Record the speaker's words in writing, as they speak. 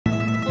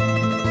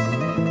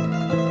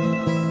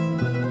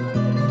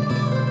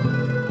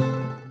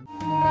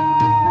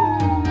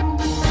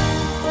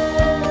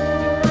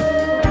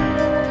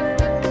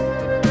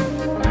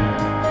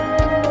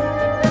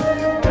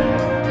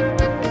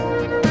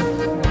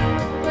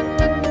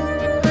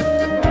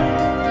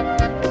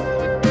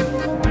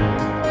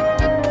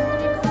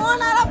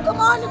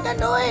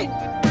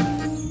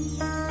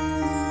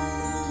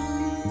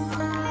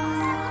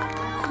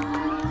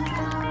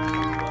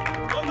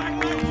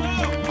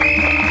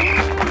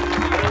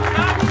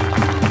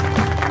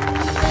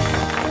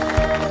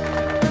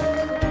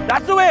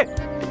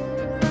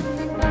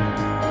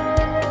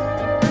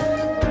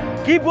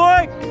Keep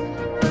going.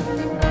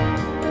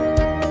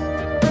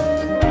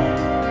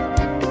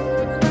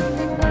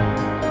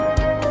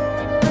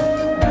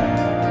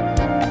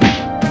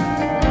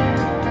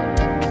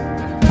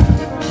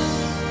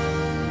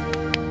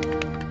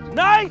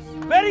 Nice.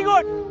 Very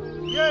good.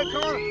 Yeah,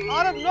 come on.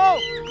 Aarav, no.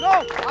 No,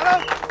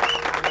 Aarav.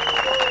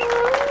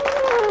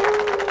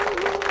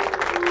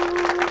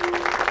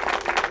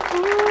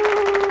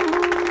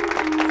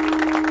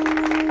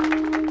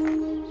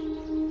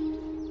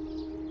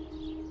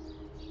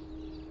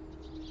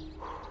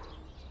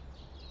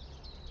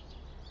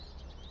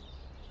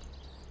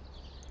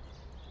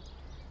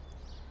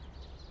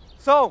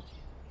 So,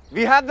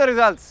 we have the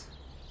results.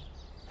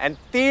 And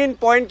 3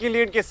 point की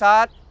lead के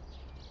साथ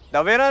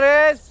the winner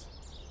is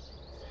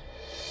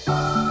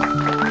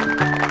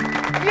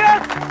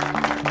Yes.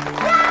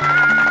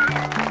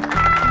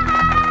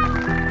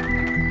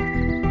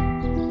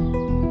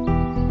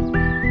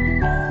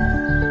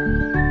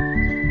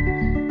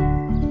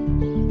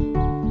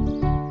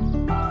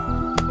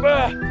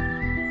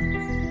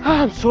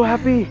 I'm so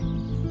happy.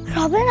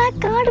 Robin, I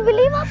can't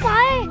believe आप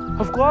आए।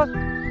 Of course.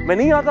 मैं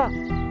नहीं आता।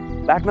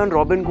 Batman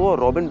robin को और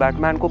रॉबिन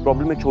बैटमैन को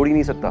प्रॉब्लम में छोड़ ही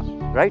नहीं सकता,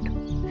 राइट?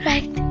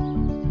 राइट।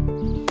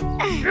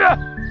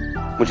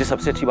 मुझे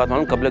सबसे अच्छी बात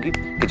मालूम कब लगी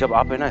कि जब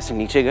आप है ना ऐसे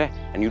नीचे गए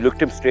and you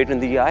looked him straight in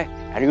the eye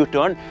and you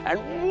turned and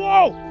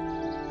wow!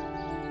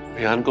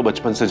 Viaan को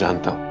बचपन से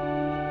जानता हूँ।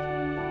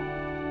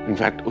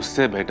 इनफैक्ट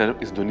उससे बेटर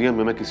इस दुनिया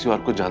में मैं किसी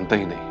और को जानता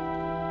ही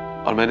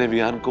नहीं। और मैंने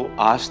वियान को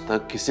आज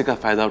तक किसी का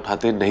फायदा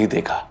उठाते नहीं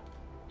देखा।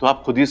 तो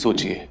आप खुद ही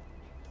सोचिए,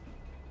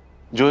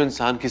 जो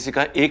इंसान किसी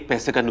का 1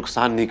 पैसे का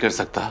नुकसान नहीं कर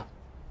सकता,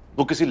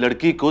 वो किसी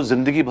लड़की को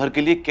जिंदगी भर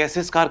के लिए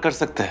कैसे स्कार कर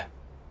सकता है?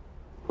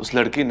 उस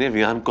लड़की ने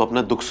वियान को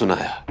अपना दुख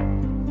सुनाया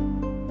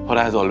और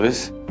एज ऑलवेज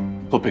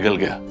वो पिघल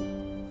गया।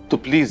 तो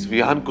प्लीज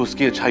वियान को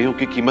उसकी अच्छाइयों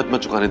की कीमत मत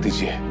चुकाने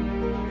दीजिए।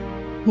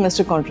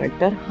 मिस्टर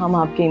कॉन्ट्रैक्टर, हम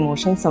आपके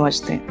इमोशन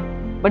समझते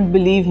हैं, बट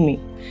बिलीव मी,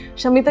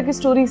 शमिता की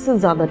स्टोरी इससे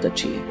ज्यादा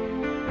टची है।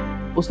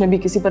 उसने भी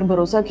किसी पर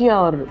भरोसा किया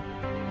और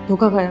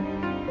धोखा खाया।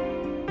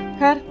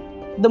 खैर,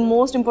 the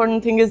most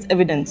important thing is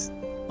evidence,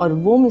 और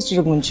वो मिस्टर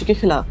रघुवंशी के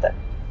खिलाफ है।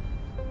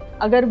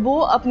 अगर वो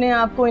अपने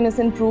आप को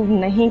इनोसेंट प्रूव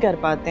नहीं कर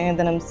पाते हैं,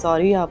 देन आई एम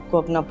सॉरी, आपको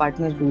अपना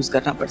पार्टनर लूज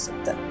करना पड़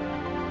सकता है।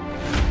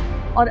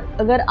 और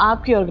अगर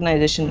आपकी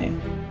ऑर्गेनाइजेशन ने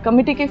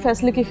कमिटी के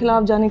फैसले के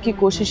खिलाफ जाने की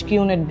कोशिश की,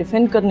 उन्हें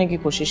डिफेंड करने की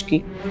कोशिश की,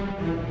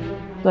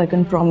 तो आई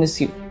कैन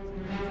प्रॉमिस यू,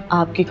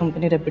 आपकी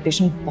कंपनी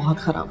रेपुटेशन बहुत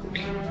खराब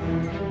होगी।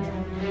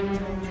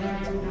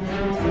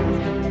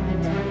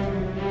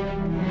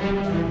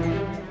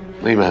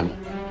 नहीं मैम,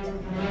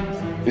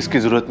 इसकी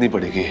जरूरत नहीं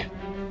पड़ेगी,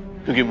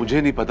 क्योंकि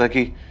मुझे नहीं पता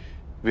कि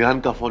वियान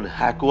का फोन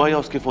हैक हुआ या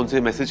उसके फोन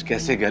से मैसेज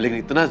कैसे गया, लेकिन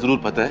इतना जरूर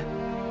पता है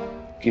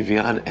कि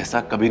वियान ऐसा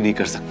कभी नहीं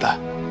कर सकता।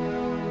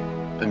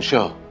 आई एम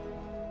श्योर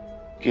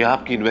कि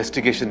आपकी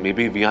इन्वेस्टिगेशन में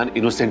भी वियान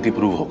इनोसेंट ही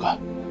प्रूव होगा।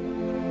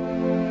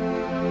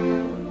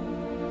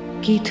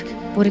 कीथ,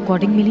 वो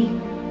रिकॉर्डिंग मिली?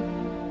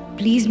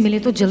 प्लीज मिले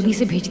तो जल्दी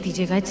से भेज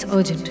दीजिएगा, इट्स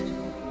अर्जेंट।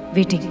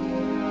 वेटिंग।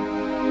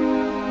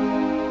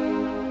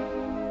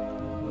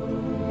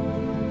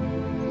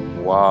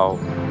 वाओ,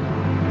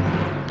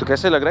 तो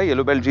कैसे लग रहा है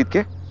येलो बेल्ट जीत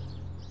के?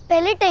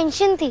 पहले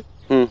टेंशन थी,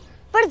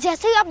 पर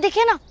जैसे ही आप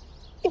दिखे ना,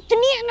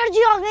 इतनी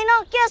एनर्जी आ गई ना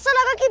कि ऐसा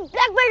लगा कि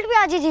ब्लैक बेल्ट भी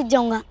आज ही जीत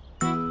जाऊंगा।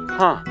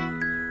 हाँ,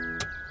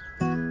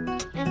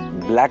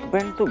 ब्लैक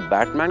बेल्ट तो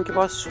बैटमैन के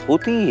पास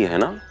होती ही है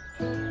ना।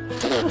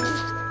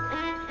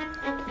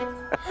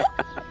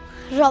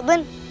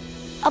 रॉबिन,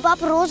 अब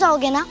आप रोज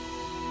आओगे ना?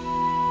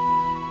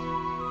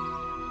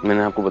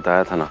 मैंने आपको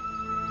बताया था ना,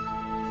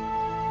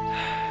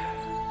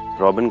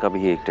 रॉबिन का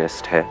भी एक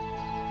टेस्ट है,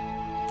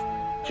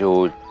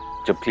 जो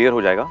जब क्लियर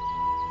हो जाएगा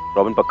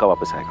रॉबिन पक्का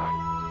वापस आएगा।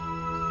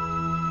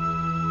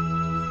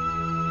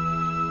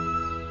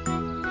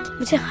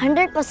 मुझे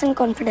 100%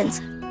 कॉन्फिडेंस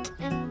है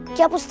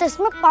कि आप उस टेस्ट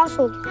में पास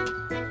होगे,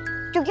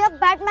 क्योंकि आप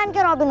बैटमैन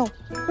के रॉबिन हो।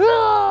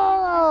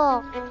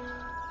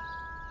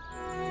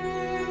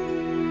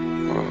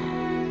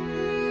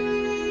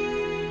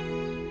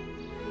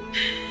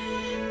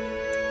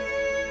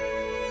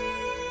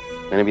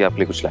 मैंने भी आपके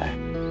लिए कुछ लाया है।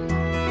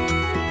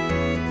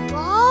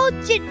 वाओ,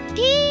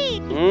 चिट्ठी।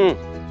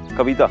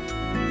 कविता।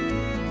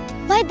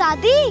 भाई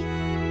दादी।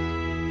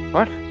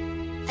 What?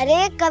 अरे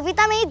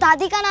कविता मेरी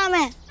दादी का नाम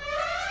है।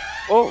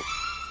 ओह,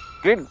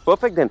 ग्रेट,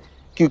 परफेक्ट देन।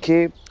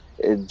 क्योंकि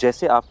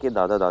जैसे आपके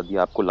दादा दादी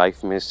आपको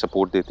लाइफ में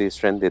सपोर्ट देते,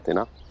 स्ट्रेंथ देते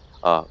ना,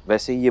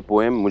 वैसे ही ये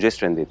पोएम मुझे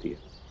स्ट्रेंथ देती है।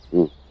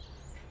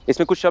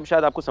 इसमें कुछ शब्द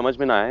शायद आपको समझ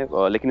में ना आए,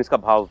 लेकिन इसका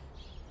भाव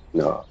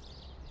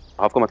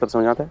का मतलब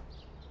समझ आता है,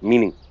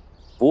 मीनिंग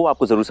वो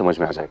आपको जरूर समझ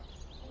में आ जाएगा।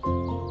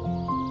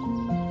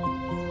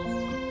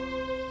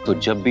 तो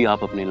जब भी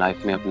आप अपनी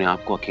लाइफ में अपने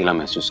आप को अकेला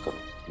महसूस करो,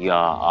 या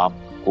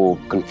आपको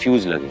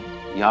कंफ्यूज लगे,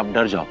 या आप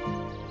डर जाओ,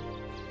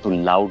 तो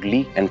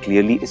लाउडली एंड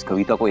क्लियरली इस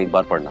कविता को एक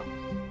बार पढ़ना,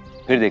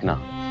 फिर देखना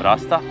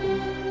रास्ता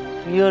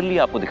क्लियरली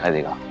आपको दिखाई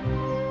देगा।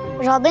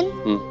 रॉबिन,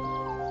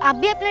 आप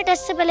भी अपने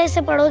टेस्ट से पहले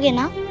इसे पढ़ोगे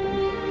ना?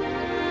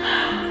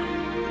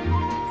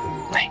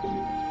 नहीं,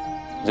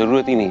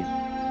 जरूरत ही नहीं,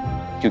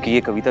 क्योंकि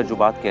ये कविता जो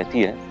बात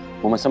कहती है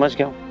वो मैं समझ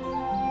गया हूँ।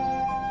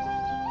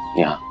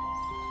 यहाँ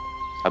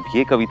अब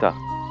ये कविता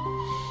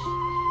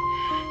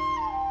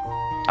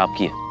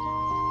आपकी है।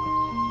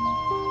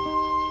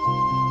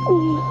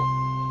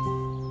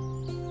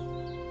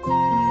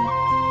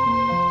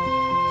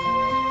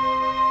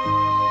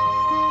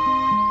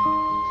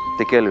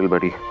 Take care, little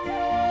buddy.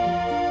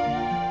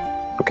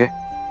 Okay?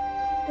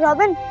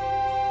 Robin,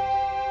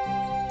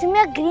 जब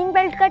मेरा ग्रीन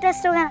बेल्ट का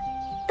टेस्ट होगा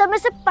तब मैं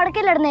सिर्फ पढ़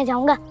के लड़ने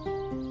जाऊंगा।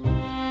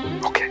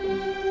 Okay.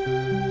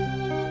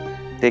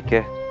 Take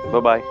care.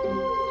 Bye bye.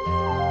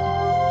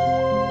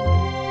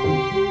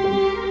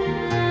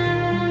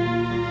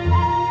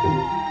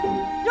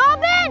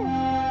 Robin!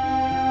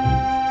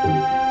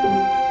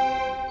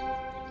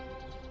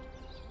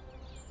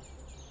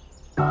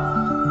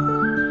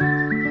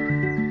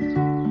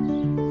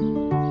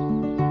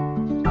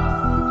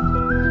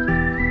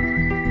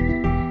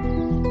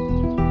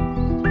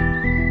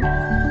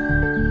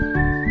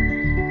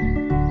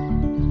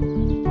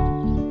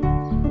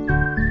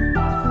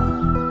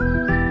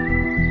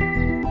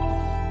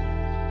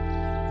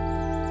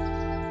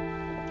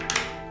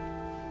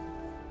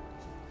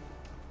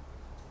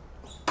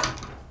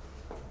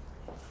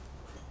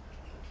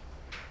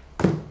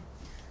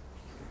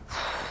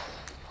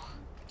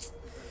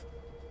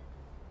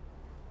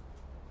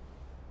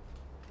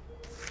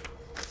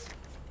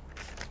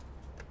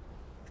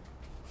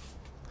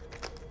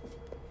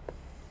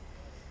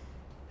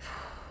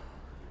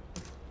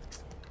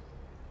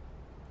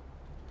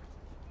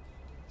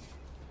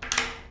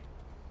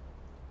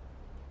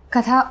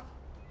 कथा,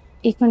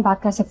 1 मिनट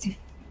बात कर सकते हैं?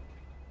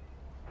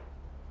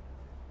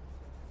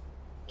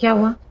 क्या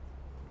हुआ?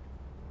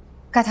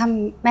 कथा,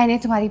 मैंने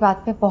तुम्हारी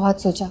बात पे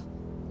बहुत सोचा,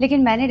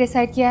 लेकिन मैंने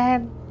डिसाइड किया है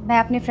मैं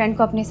अपने फ्रेंड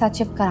को अपने साथ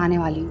शिफ्ट कराने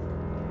वाली हूँ।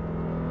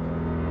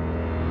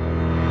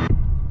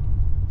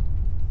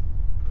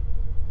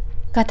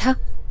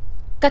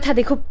 कथा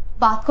देखो,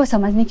 बात को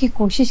समझने की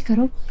कोशिश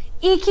करो।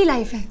 एक ही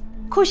लाइफ है,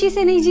 खुशी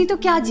से नहीं जी तो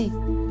क्या जी।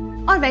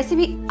 और वैसे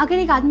भी अगर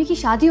एक आदमी की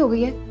शादी हो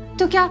गई है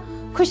तो क्या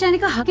खुश रहने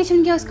का हक ही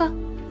छीन गया उसका?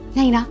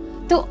 नहीं ना।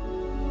 तो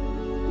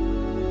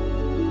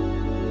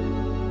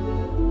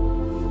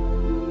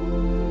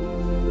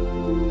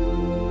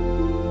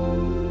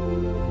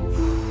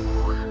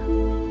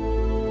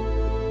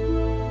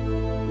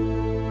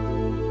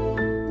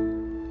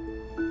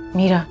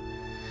मीरा,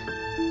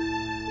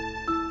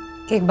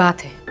 एक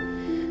बात है,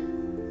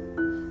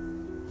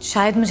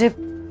 शायद मुझे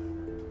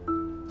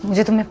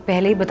तुम्हें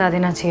पहले ही बता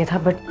देना चाहिए था,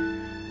 बट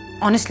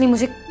ऑनेस्टली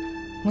मुझे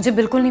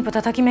बिल्कुल नहीं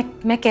पता था कि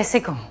मैं कैसे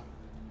कहूँ।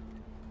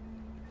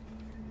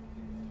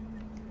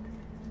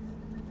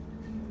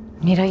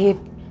 मीरा, ये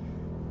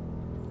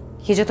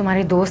जो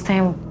तुम्हारे दोस्त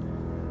हैं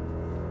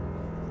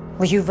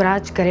वो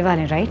युवराज करे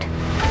वाले, राइट?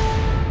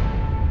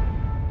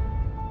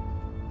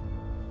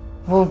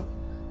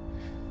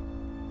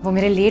 वो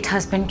मेरे लेट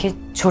हस्बैंड के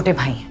छोटे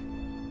भाई हैं,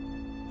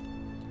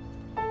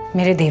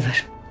 मेरे देवर।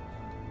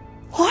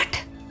 व्हाट?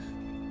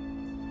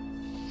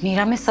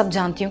 मीरा, मैं सब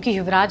जानती हूँ कि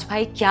युवराज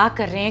भाई क्या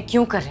कर रहे हैं,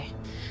 क्यों कर रहे हैं।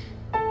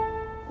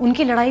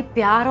 उनकी लड़ाई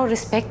प्यार और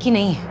रिस्पेक्ट की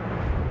नहीं है,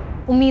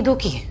 उम्मीदों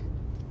की है।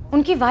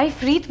 उनकी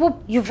वाइफ रीत वो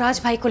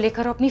युवराज भाई को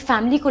लेकर और अपनी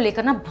फैमिली को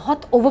लेकर ना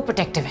बहुत ओवर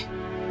प्रोटेक्टिव है।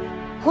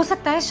 हो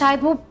सकता है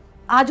शायद वो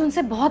आज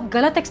उनसे बहुत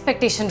गलत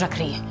एक्सपेक्टेशन रख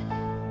रही है,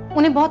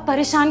 उन्हें बहुत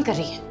परेशान कर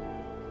रही है।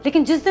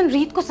 लेकिन जिस दिन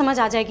रीत को समझ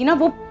आ जाएगी ना,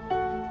 वो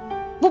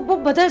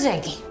बदल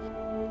जाएगी।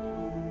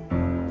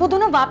 वो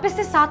दोनों वापस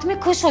से साथ में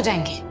खुश हो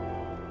जाएंगे।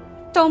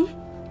 तुम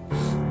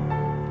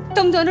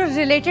दोनों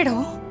रिलेटेड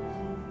हो,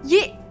 ये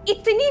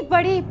इतनी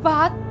बड़ी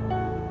बात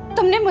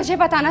तुमने मुझे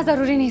बताना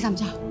जरूरी नहीं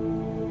समझा।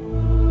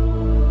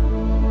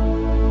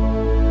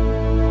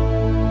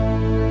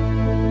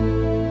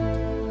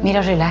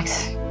 Meera,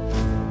 relax.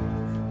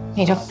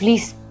 Meera,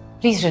 please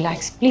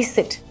relax, please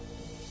sit.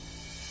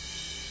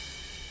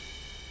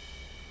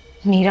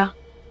 Meera,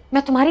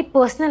 मैं तुम्हारी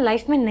पर्सनल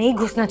लाइफ में नहीं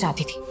घुसना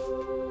चाहती थी।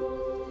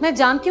 मैं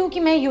जानती हूँ कि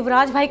मैं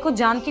युवराज भाई को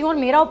जानती हूँ और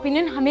मेरा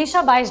ओपिनियन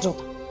हमेशा बायस्ड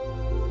होता,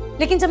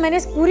 लेकिन जब मैंने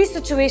इस पूरी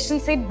सिचुएशन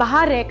से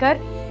बाहर रहकर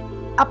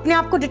अपने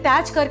आप को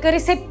डिटैच कर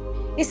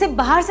इसे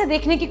बाहर से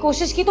देखने की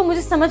कोशिश की तो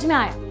मुझे समझ में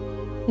आया,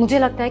 मुझे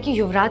लगता है कि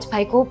युवराज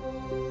भाई को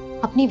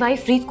अपनी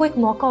वाइफ रीत को एक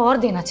मौका और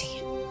देना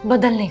चाहिए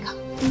बदलने का।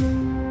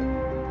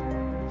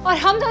 और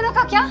हम दोनों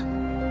का क्या?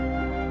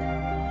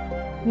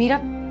 मीरा,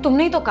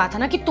 तुमने ही तो कहा था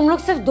ना कि तुम लोग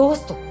सिर्फ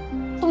दोस्त हो,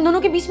 तुम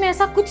दोनों के बीच में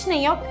ऐसा कुछ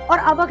नहीं है। और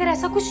अब अगर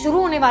ऐसा कुछ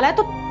शुरू होने वाला है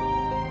तो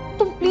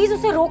तुम प्लीज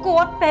उसे रोको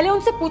और पहले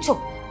उनसे पूछो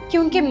कि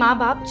उनके माँ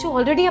बाप जो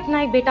ऑलरेडी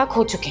अपना एक बेटा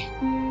खो चुके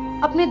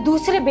हैं, अपने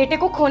दूसरे बेटे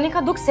को खोने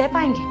का दुख सह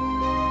पाएंगे?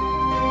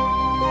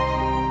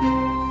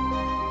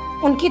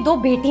 उनकी 2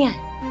 बेटियां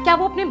हैं, क्या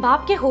वो अपने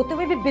बाप के होते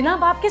हुए भी बिना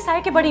बाप के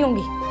साए के बड़ी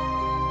होंगी?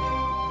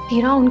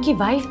 मीरा, उनकी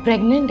वाइफ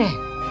प्रेग्नेंट है,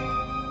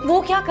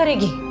 वो क्या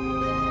करेगी?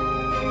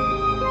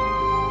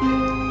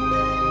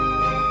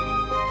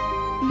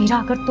 मीरा,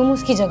 अगर तुम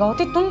उसकी जगह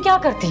होती तुम क्या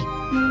करती?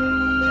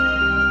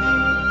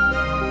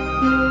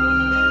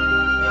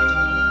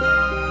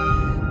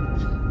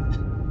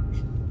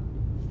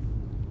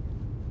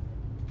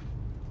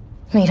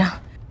 मीरा,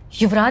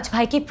 युवराज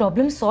भाई की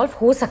प्रॉब्लम सॉल्व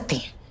हो सकती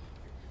है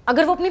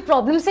अगर वो अपनी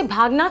प्रॉब्लम से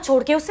भागना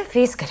छोड़ के उसे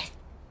फेस करे।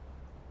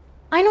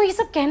 आई नो ये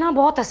सब कहना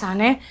बहुत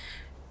आसान है,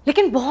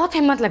 लेकिन बहुत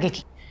हिम्मत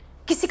लगेगी,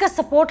 किसी का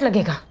सपोर्ट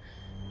लगेगा,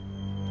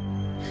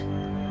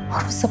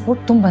 और वो सपोर्ट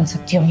तुम बन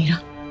सकती हो मीरा।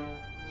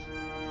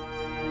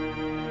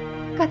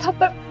 कथा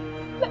पर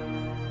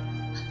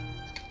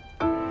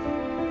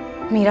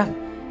मीरा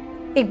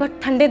एक बार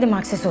ठंडे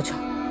दिमाग से सोचो।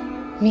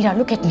 मीरा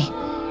लुक एट मी,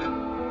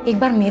 एक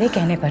बार मेरे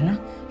कहने पर ना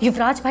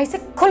युवराज भाई से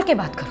खुल के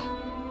बात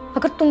करो।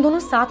 अगर तुम दोनों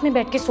साथ में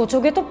बैठ के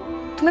सोचोगे तो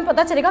तुम्हें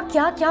पता चलेगा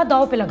क्या क्या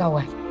दांव पे लगा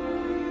हुआ है।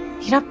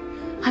 मीरा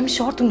आई एम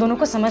श्योर तुम दोनों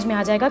को समझ में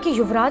आ जाएगा कि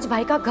युवराज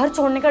भाई का घर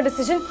छोड़ने का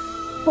डिसीजन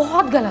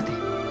बहुत गलत है।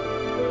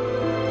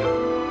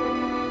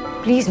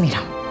 Please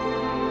Meera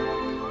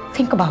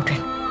think about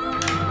it.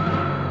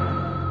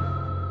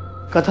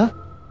 कथा,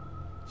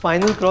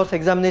 फाइनल क्रॉस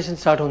एग्जामिनेशन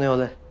स्टार्ट होने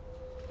वाला है,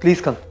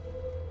 प्लीज कम।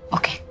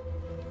 ओके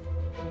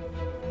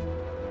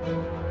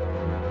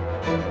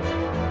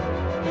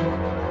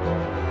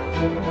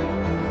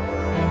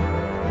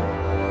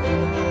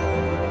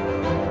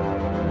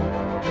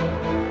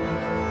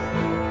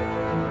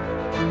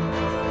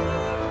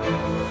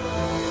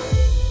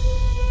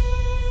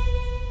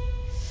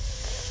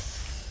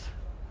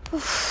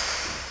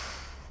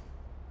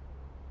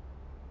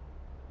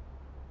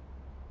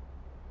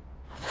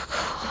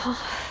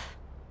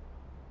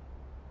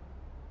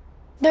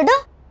डोडो,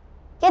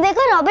 ये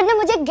देखो रॉबिन ने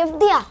मुझे गिफ्ट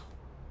दिया।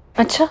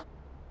 अच्छा,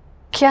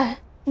 क्या है?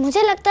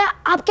 मुझे लगता है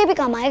आपके भी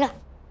काम आएगा।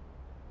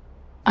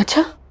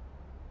 अच्छा,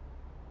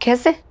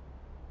 कैसे?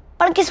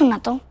 पढ़ के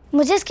सुनाता हूँ।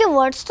 मुझे इसके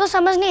वर्ड्स तो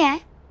समझ नहीं आए,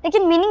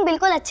 लेकिन मीनिंग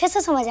बिल्कुल अच्छे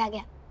से समझ आ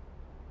गया।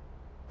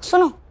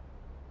 सुनो,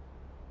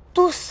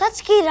 तू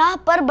सच की राह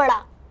पर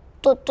बढ़ा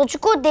तो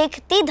तुझको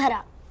देखती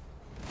धरा,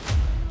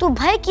 तू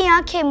भय की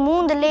आंखें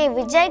मूंद ले,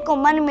 विजय को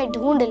मन में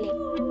ढूंढ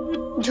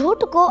ले,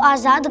 झूठ को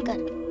आजाद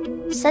कर,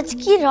 सच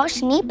की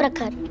रोशनी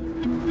प्रखर,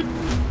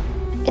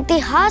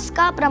 इतिहास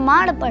का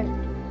प्रमाण पढ़,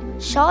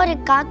 शौर्य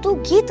का तू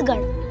गीत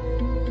गढ़,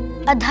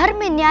 अधर्म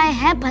में न्याय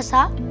है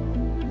फंसा,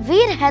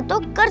 वीर है तो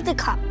कर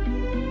दिखा,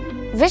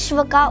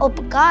 विश्व का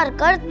उपकार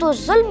कर, तू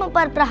जुल्म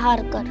पर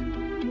प्रहार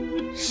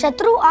कर,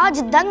 शत्रु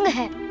आज दंग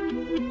है,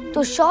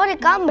 तू शौर्य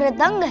का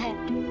मृदंग है,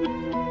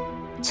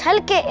 छल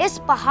के इस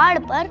पहाड़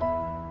पर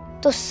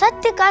तो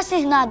सत्य का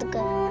सिहनाद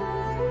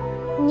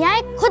कर,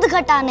 न्याय खुद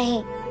घटा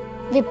नहीं,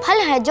 विफल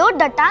है जो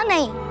डटा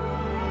नहीं,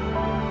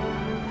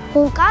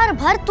 हुंकार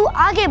भर तू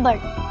आगे बढ़,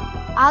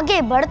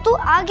 आगे बढ़ तू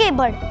आगे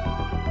बढ़,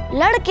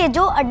 लड़ के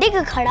जो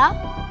अडिग खड़ा,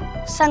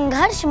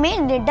 संघर्ष में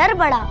निडर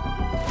बढ़ा,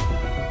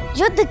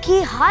 युद्ध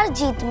की हार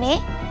जीत में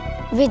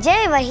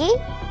विजय वही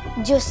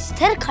जो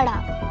स्थिर खड़ा,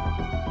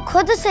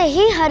 खुद से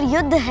ही हर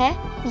युद्ध है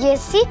ये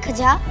सीख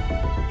जा,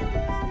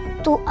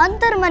 तू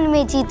अंतर मन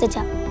में जीत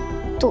जा,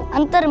 तू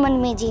अंतर मन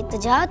में जीत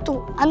जा, तू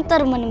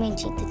अंतर मन में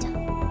जीत जा।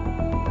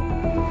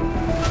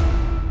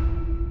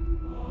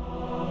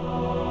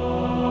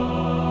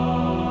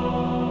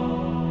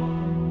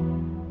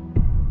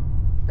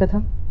 कथा,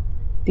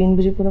 3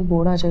 बजे पूरा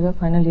बोर्ड आ जाएगा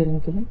फाइनल ईयरिंग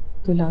के लिए,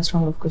 तो लास्ट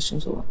राउंड ऑफ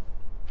क्वेश्चंस होगा।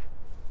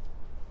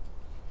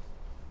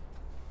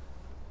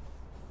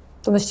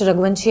 तो मिस्टर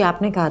रघुवंशी,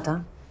 आपने कहा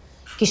था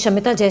कि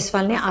शमिता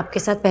जायसवाल ने आपके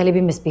साथ पहले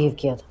भी मिसबिहेव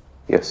किया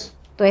था। यस।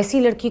 तो ऐसी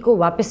लड़की को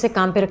वापस से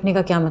काम पे रखने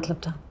का क्या मतलब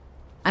था?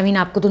 I mean,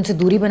 आपको तो उनसे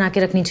दूरी बना के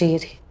रखनी चाहिए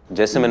थी।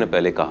 जैसे मैंने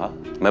पहले कहा,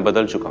 मैं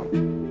बदल चुका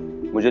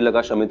हूँ। मुझे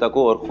लगा शमिता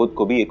को और खुद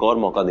को भी एक और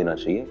मौका देना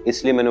चाहिए,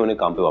 इसलिए मैंने उन्हें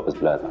काम पे वापस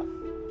बुलाया था।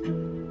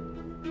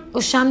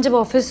 उस शाम जब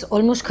ऑफिस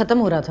ऑलमोस्ट खत्म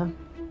हो रहा था,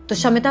 तो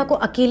शमिता को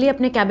अकेले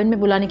अपने कैबिन में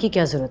बुलाने की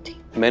क्या जरूरत थी?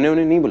 मैंने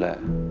उन्हें नहीं बुलाया,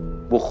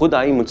 वो खुद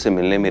आई मुझसे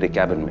मिलने मेरे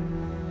कैबिन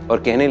में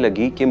और कहने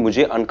लगी कि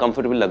मुझे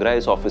अनकंफर्टेबल लग रहा है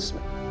इस ऑफिस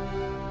में।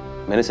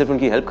 मैंने सिर्फ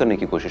उनकी हेल्प करने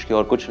की कोशिश की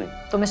और कुछ नहीं।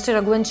 तो मिस्टर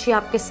रघुवंशी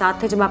आपके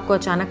साथ थे जब आपको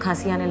अचानक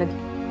खांसी आने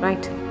लगी,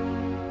 राइट?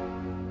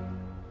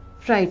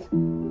 राइट।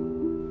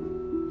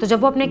 तो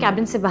जब वो अपने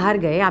कैबिन से बाहर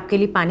गए आपके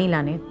लिए पानी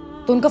लाने,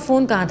 तो उनका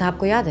फोन कहाँ था,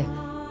 आपको याद है?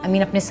 I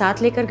mean, अपने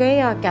साथ लेकर गए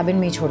या कैबिन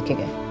में ही छोड़ के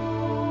गए?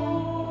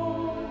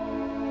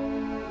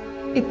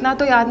 इतना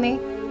तो याद नहीं।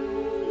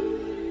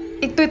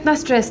 एक तो इतना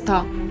स्ट्रेस था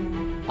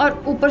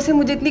और ऊपर से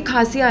मुझे इतनी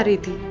खांसी आ रही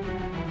थी।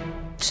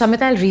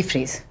 Shamita, I'll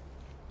rephrase.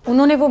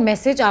 उन्होंने वो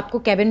मैसेज आपको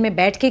कैबिन में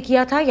बैठ के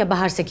किया था या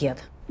बाहर से किया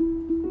था?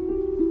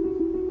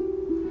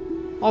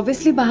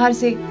 ऑब्वियसली बाहर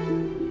से,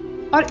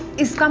 और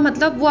इसका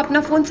मतलब वो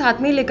अपना फोन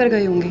साथ में ही लेकर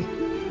गए होंगे।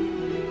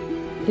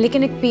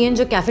 लेकिन एक पीएन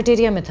जो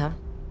कैफेटेरिया में था,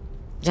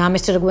 जहां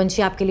मिस्टर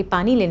रघुवंशी आपके लिए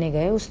पानी लेने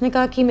गए, उसने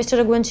कहा कि मिस्टर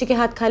रघुवंशी के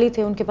हाथ खाली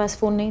थे, उनके पास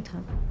फोन नहीं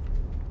था।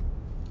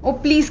 ओ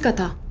प्लीज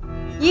कथा,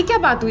 ये क्या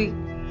बात हुई?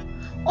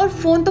 और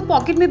फोन तो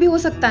पॉकेट में भी हो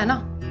सकता है ना।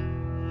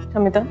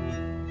 शमिता,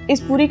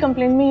 इस पूरी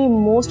कंप्लेंट में ये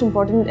मोस्ट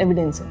इंपॉर्टेंट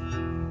एविडेंस है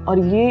और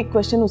ये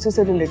क्वेश्चन उसी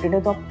से रिलेटेड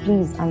है, तो आप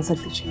प्लीज आंसर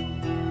कीजिए।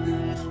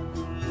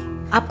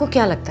 आपको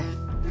क्या लगता है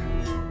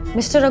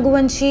मिस्टर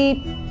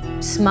रघुवंशी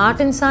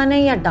स्मार्ट इंसान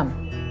है या डम?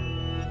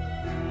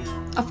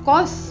 ऑफ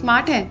कोर्स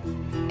स्मार्ट है।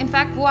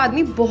 इनफैक्ट वो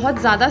आदमी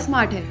बहुत ज्यादा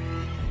स्मार्ट है।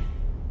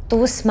 तो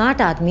वो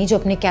स्मार्ट आदमी जो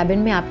अपने कैबिन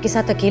में आपके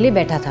साथ अकेले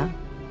बैठा था,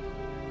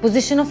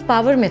 पोजीशन ऑफ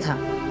पावर में था,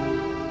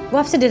 वो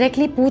आपसे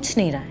डायरेक्टली पूछ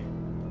नहीं रहा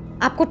है,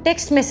 आपको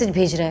टेक्स्ट मैसेज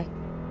भेज रहा है,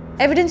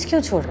 एविडेंस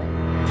क्यों छोड़ रहा है?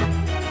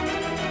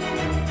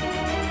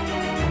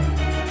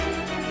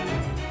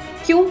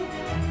 क्यों?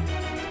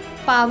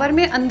 पावर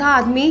में अंधा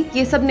आदमी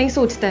ये सब नहीं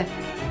सोचता है।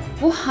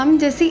 वो हम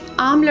जैसी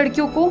आम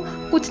लड़कियों को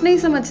कुछ नहीं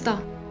समझता।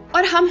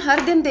 और हम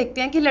हर दिन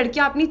देखते हैं कि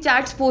लड़कियां अपनी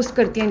चैट्स पोस्ट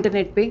करती हैं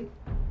इंटरनेट पे,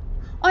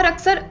 और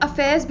अक्सर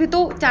अफेयर्स भी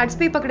तो चैट्स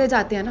पे ही पकड़े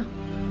जाते हैं ना।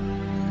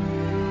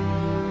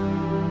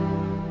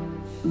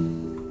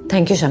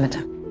 Thank you Shamita,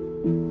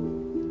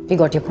 we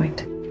got your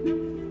point.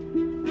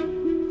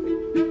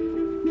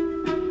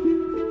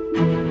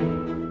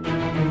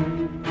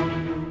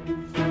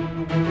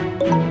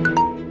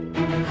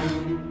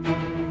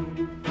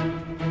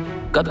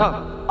 कथा,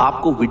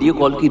 आपको वीडियो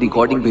कॉल की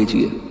रिकॉर्डिंग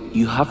भेजी है।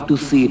 You have to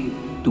see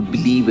it to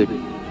believe it.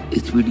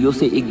 इस वीडियो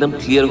से एकदम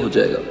क्लियर हो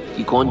जाएगा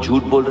कि कौन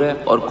झूठ बोल रहा है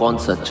और कौन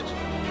सच।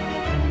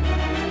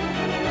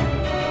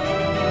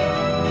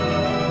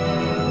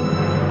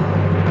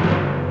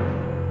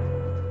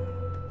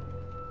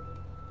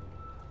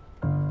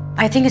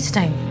 I think it's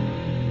time.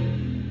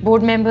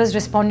 Board members,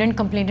 respondent,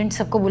 complainant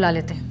सबको बुला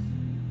लेते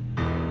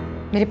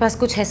हैं। मेरे पास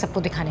कुछ है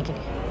सबको दिखाने के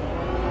लिए।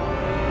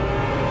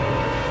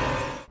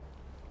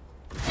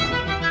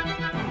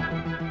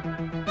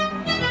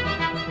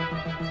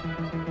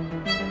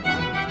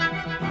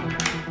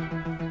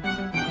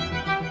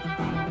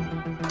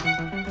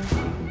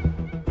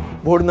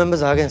 बोर्ड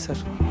मेंबर्स आ गए हैं सर,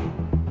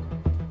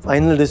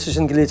 फाइनल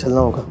डिसीजन के लिए चलना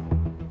होगा।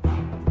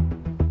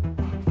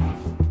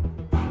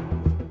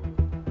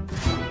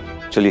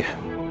 चलिए।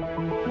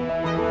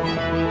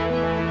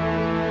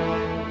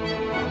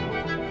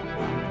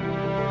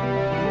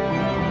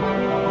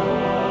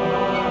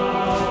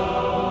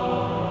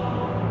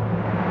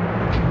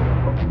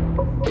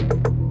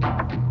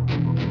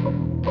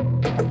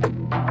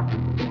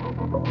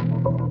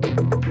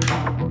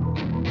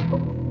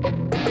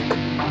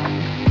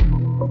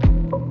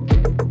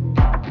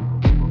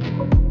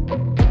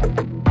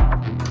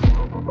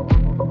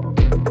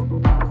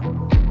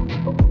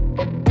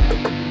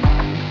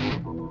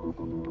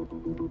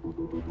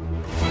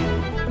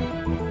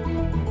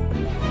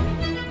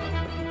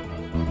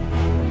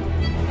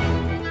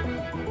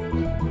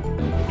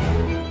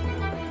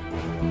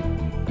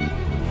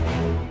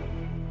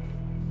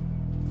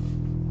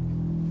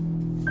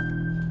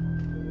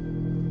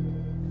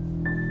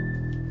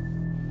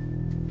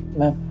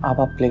 मैम आप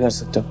प्ले कर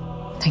सकते हो।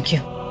 Thank you.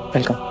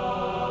 Welcome.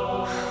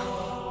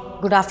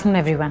 Good afternoon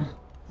everyone.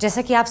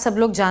 जैसा कि आप सब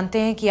लोग जानते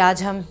हैं कि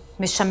आज हम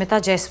miss Shamita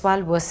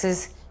Jaiswal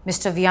versus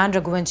mister Viaan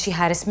Raghuvanshi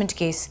harassment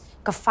case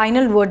का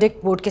फाइनल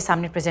वर्डिक्ट बोर्ड के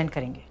सामने प्रेजेंट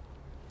करेंगे।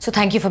 So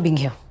thank you for being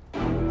here.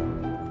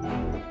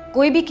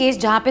 कोई भी केस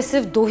जहाँ पे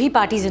सिर्फ 2 ही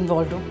पार्टीज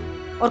इन्वॉल्व हो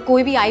और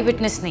कोई भी आई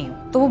विटनेस नहीं हो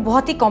तो वो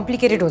बहुत ही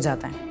कॉम्प्लिकेटेड हो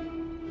जाता है।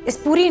 इस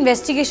पूरी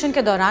इन्वेस्टिगेशन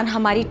के दौरान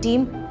हमारी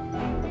टीम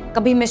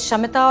कभी मिस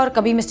शमिता और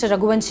कभी मिस्टर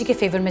रघुवंशी के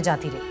फेवर में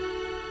जाती रही।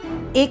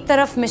 एक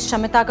तरफ मिस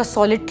शमिता का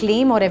सॉलिड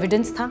क्लेम और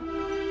एविडेंस था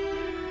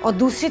और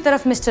दूसरी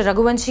तरफ मिस्टर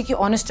रघुवंशी की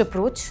ऑनेस्ट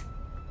अप्रोच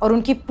और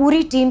उनकी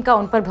पूरी टीम का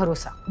उन पर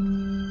भरोसा।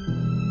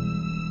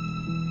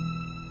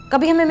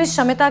 कभी हमें मिस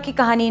शमिता की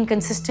कहानी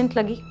इनकंसिस्टेंट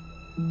लगी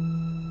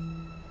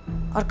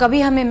और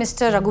कभी हमें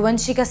मिस्टर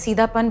रघुवंशी का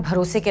सीधापन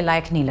भरोसे के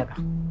लायक नहीं लगा।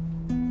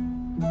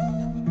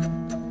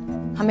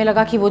 हमें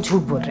लगा कि वो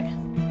झूठ बोल रहे हैं।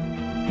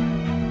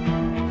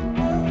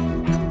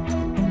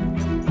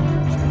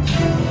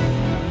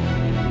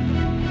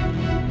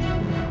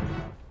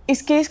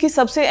 इस केस की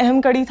सबसे अहम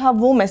कड़ी था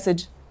वो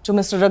मैसेज जो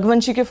मिस्टर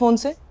रघुवंशी के फोन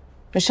से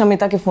मिस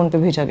शमिता के फोन पे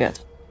भेजा गया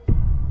था।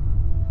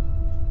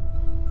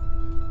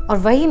 और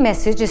वही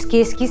मैसेज इस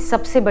केस की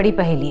सबसे बड़ी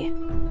पहेली है।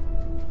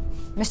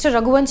 मिस्टर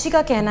रघुवंशी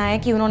का कहना है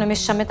कि उन्होंने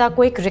मिस शमिता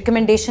को एक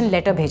रिकमेंडेशन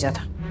लेटर भेजा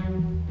था,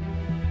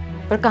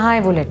 पर कहाँ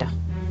है वो लेटर?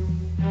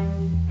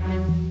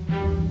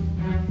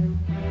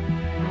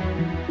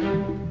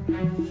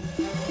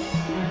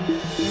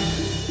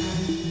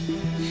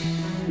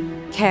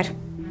 खैर,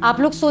 आप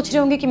लोग सोच रहे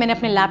होंगे कि मैंने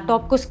अपने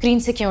लैपटॉप को स्क्रीन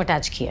से क्यों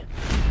अटैच किया।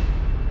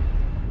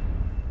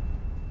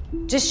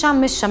 जिस शाम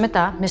मिस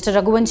शमिता मिस्टर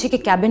रघुवंशी के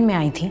कैबिन में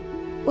आई थी,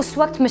 उस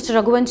वक्त मिस्टर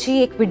रघुवंशी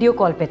एक वीडियो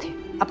कॉल पे थे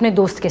अपने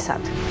दोस्त के साथ,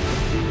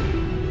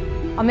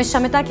 और मिस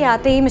शमिता के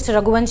आते ही मिस्टर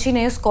रघुवंशी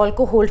ने उस कॉल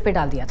को होल्ड पे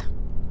डाल दिया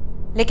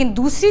था। लेकिन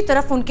दूसरी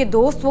तरफ उनके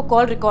दोस्त वो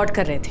कॉल रिकॉर्ड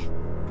कर रहे थे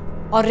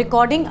और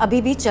रिकॉर्डिंग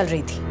अभी भी चल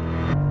रही थी।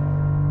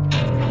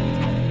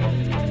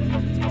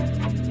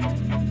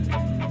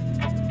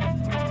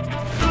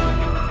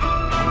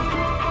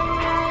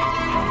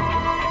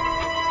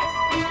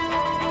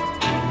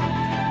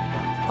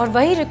 और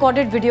वही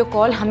रिकॉर्डेड वीडियो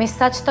कॉल हमें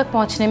सच तक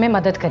पहुंचने में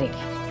मदद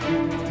करेगी।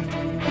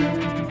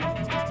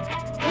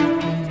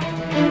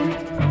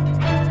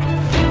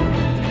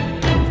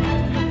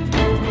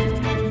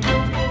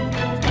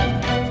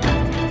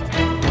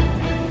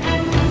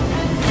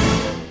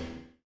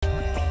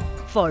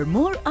 For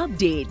more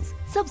updates,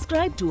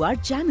 subscribe to our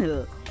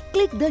channel,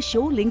 click the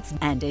show links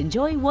and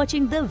enjoy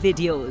watching the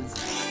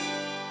videos.